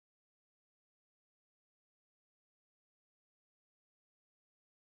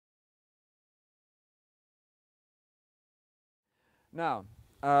Now,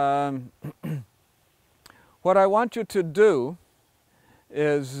 what I want you to do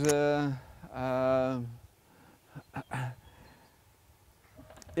is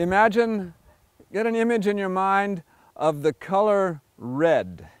imagine, get an image in your mind of the color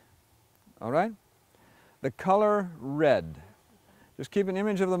red, all right? The color red. Just keep an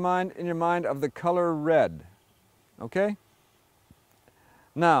image of the mind in your mind of the color red, okay?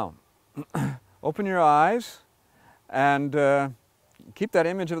 Now, open your eyes and keep that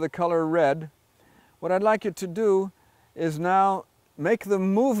image of the color red. What I'd like you to do is now make the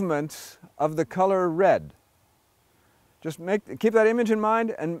movements of the color red. Just keep that image in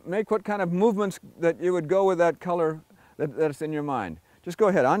mind and make what kind of movements that you would go with that color that's in your mind. Just go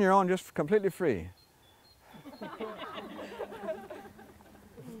ahead, on your own, just completely free.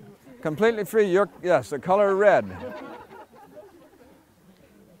 Completely free, yes, the color red.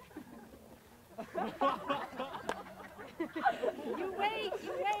 You wait.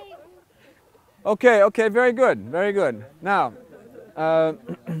 Okay, okay, very good, very good. Now,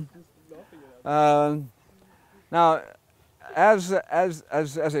 now, as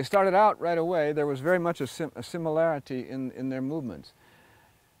they started out right away, there was very much a similarity in their movements.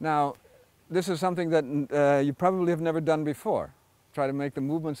 Now, this is something that you probably have never done before. Try to make the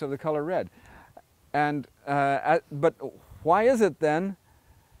movements of the color red. And, but why is it then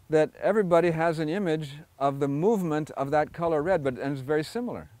that everybody has an image of the movement of that color red, and it's very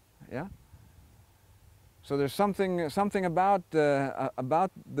similar, yeah? So there's something about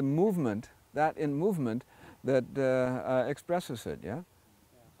the movement, that in movement, that expresses it, yeah?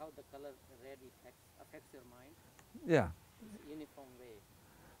 How the color red affects your mind? Yeah. It's a uniform way.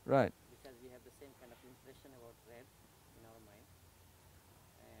 Right. Because we have the same kind of impression about red in our mind.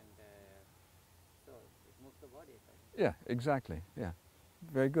 And so it moves the body. Yeah, exactly, yeah.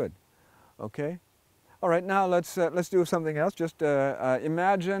 Very good. Okay. All right, now let's do something else. Just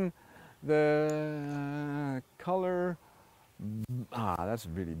imagine the color, that's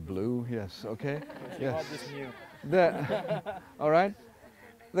really blue, yes, okay. Yes. All right.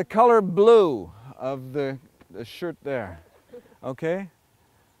 The color blue of the shirt there, okay.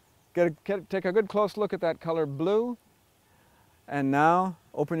 Take a good close look at that color blue, and now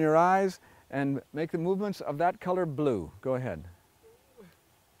open your eyes and make the movements of that color blue. Go ahead.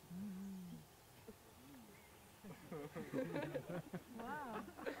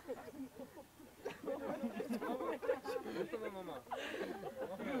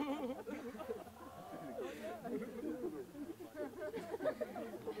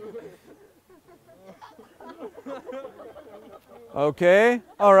 Okay,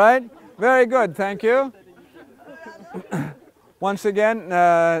 all right, very good, thank you. Once again,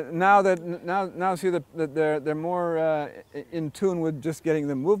 now see that they're more in tune with just getting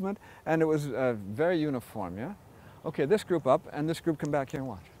the movement, and it was very uniform, yeah? Okay, this group up, and this group come back here and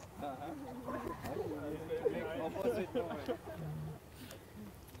watch.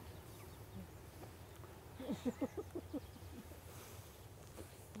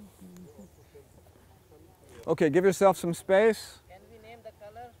 Okay, give yourself some space. Can we name the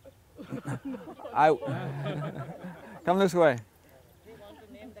color? Come this way. We want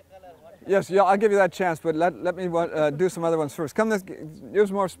to name the color. Yes, yeah, I'll give you that chance, but let me do some other ones first.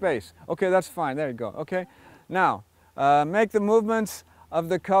 Use more space. Okay, that's fine. There you go. Okay, now make the movements of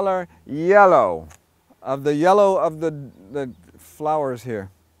the color yellow, of the flowers here.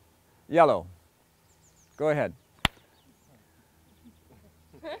 Yellow. Go ahead.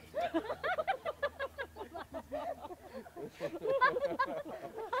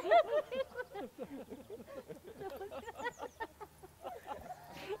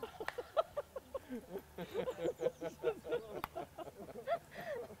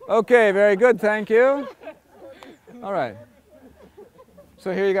 Okay, very good, thank you. All right.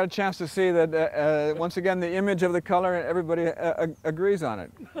 So here you got a chance to see that once again the image of the color, everybody agrees on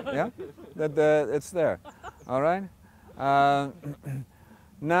it. Yeah, that it's there. All right.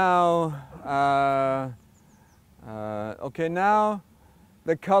 Now, okay, now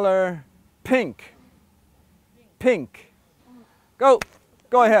the color pink. Pink. Go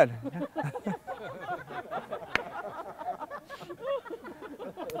ahead.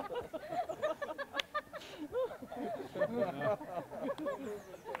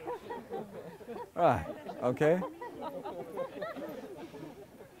 Right, okay.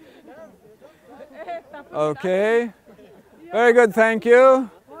 Okay. Very good, thank you.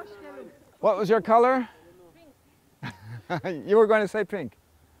 What was your color? Pink. You were going to say pink.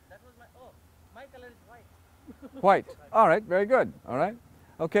 That was my color is white. White. All right, very good. All right.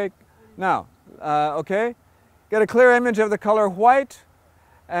 Okay. Now, okay. Get a clear image of the color white,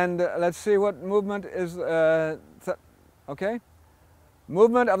 and let's see what movement is. Okay.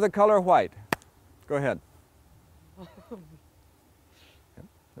 movement of the color white. Go ahead. Yep,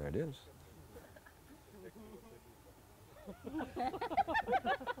 there it is.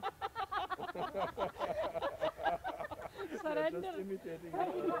 Surrender.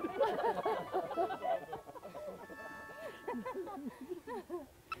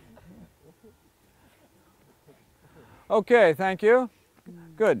 Okay, thank you.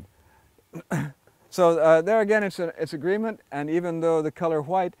 Good. So there again, it's agreement, and even though the color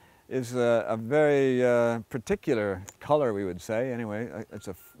white is a very particular color, we would say, anyway, it's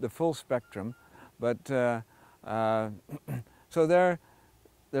the full spectrum, but so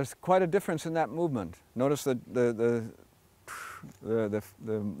there's quite a difference in that movement. Notice the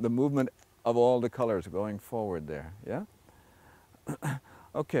movement of all the colors going forward there, yeah?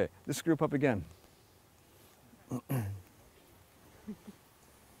 Okay, this group up again.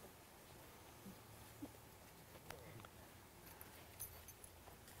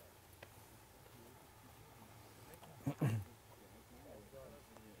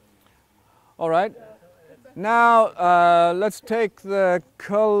 All right. Now let's take the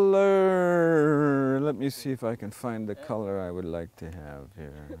color. Let me see if I can find the color I would like to have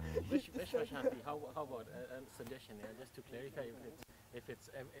here. How about a suggestion here, just to clarify if it's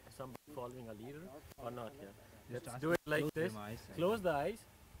somebody following a leader or not here. Let's do it like this. Close the eyes,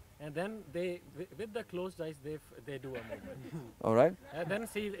 and then with the closed eyes they do a movement. All right. And then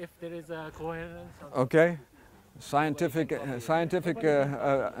see if there is a coherence. Okay. Scientific,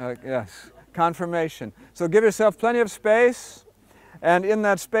 yes, confirmation. So give yourself plenty of space, and in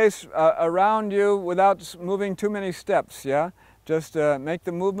that space around you, without moving too many steps, yeah? Just make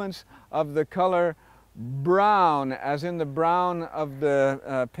the movements of the color brown, as in the brown of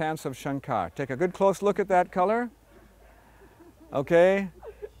the pants of Shankar. Take a good close look at that color. Okay.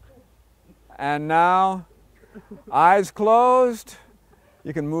 And now, eyes closed.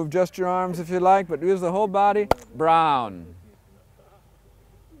 You can move just your arms if you like, but use the whole body. Brown.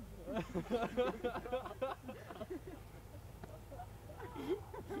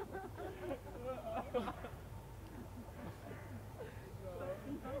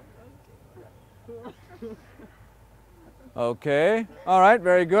 Okay. All right.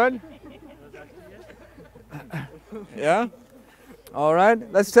 Very good. Yeah. All right.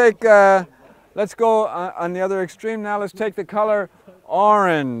 Let's take. Let's go on the other extreme now. Let's take the color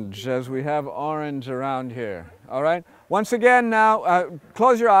orange, as we have orange around here. All right. Once again now,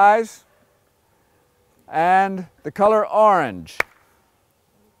 close your eyes. And the color orange.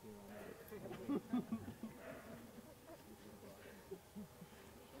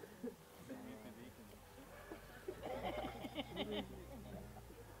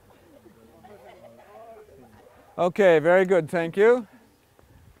 Okay, very good, thank you.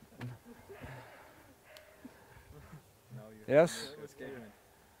 Yes?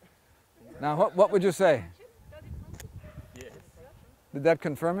 Now, what would you say? Yes. Did that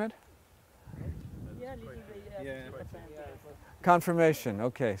confirm it? Yeah. Confirmation,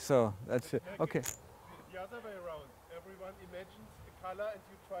 okay, so that's it. Okay. The other way around. Everyone imagines the color and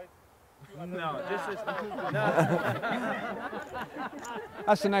you try to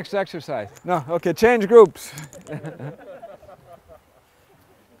That's the next exercise. No, okay, change groups.